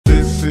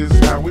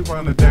we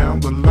running down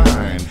the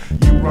line.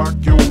 You rock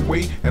your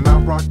way and I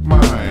rock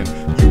mine.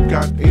 You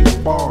got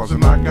 8 bars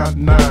and I got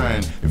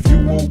 9. If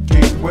you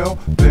okay, well,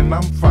 then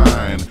I'm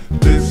fine.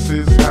 This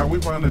is how we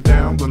running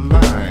down the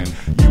line.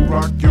 You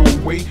rock your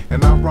way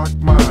and I rock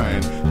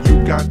mine.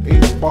 You got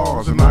 8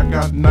 bars and I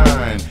got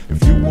 9.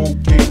 If you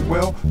okay,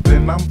 well,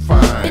 then I'm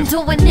fine. Been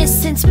doing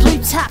this since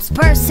blue tops,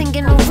 birds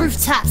singing on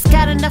rooftops.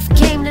 Got enough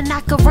game to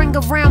knock a ring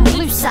around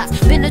blue socks.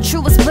 Been the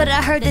truest, but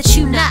I heard that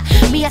you not.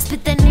 Me, I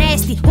spit that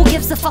nasty, who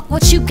gives a fuck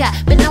what you got?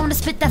 Been known to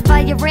spit that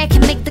fire red,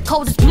 can make the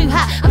coldest blue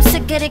hot. I'm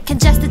sicker than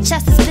congested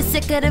chest, it's been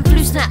sicker than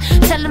flu snot.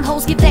 Tell them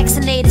hoes get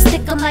vaccinated,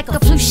 stick them like a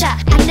flu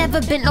shot. I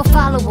never been no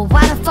follower,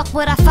 why the fuck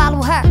would I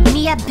follow her?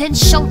 Me, I been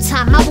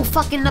Showtime, I will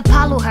fucking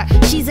Apollo her.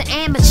 She's an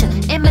amateur,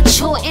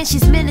 immature, and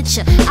she's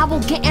miniature. I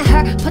will get in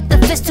her, put the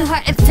fist to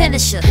her and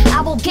finish her.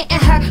 I will get in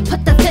her,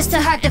 put the fist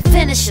to her to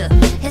finish her.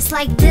 It's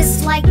like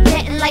this, like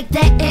that, and like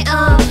that,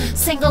 and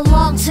sing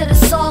along to the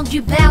song,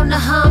 you bound to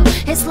hum.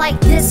 It's like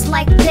this,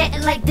 like that,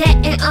 and like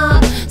that,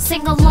 and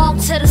sing along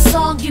to the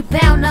song, you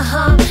bound to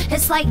hum.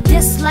 It's like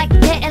this, like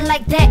that, and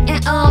like that,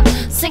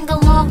 and sing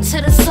along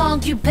to the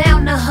song, you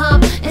bound to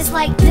hum. It's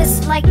like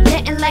this, like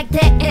that, and like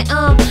that,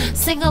 and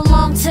sing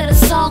along to the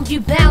song,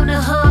 you bound to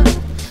hum.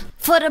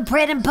 For the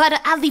bread and butter,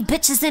 I leave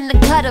bitches in the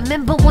gutter.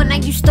 Remember when I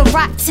used to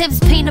rock Tim's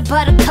peanut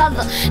butter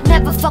color?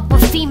 Never fuck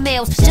with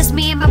females, just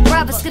me and my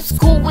brother. Skip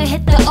school and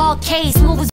hit the arcades, movies.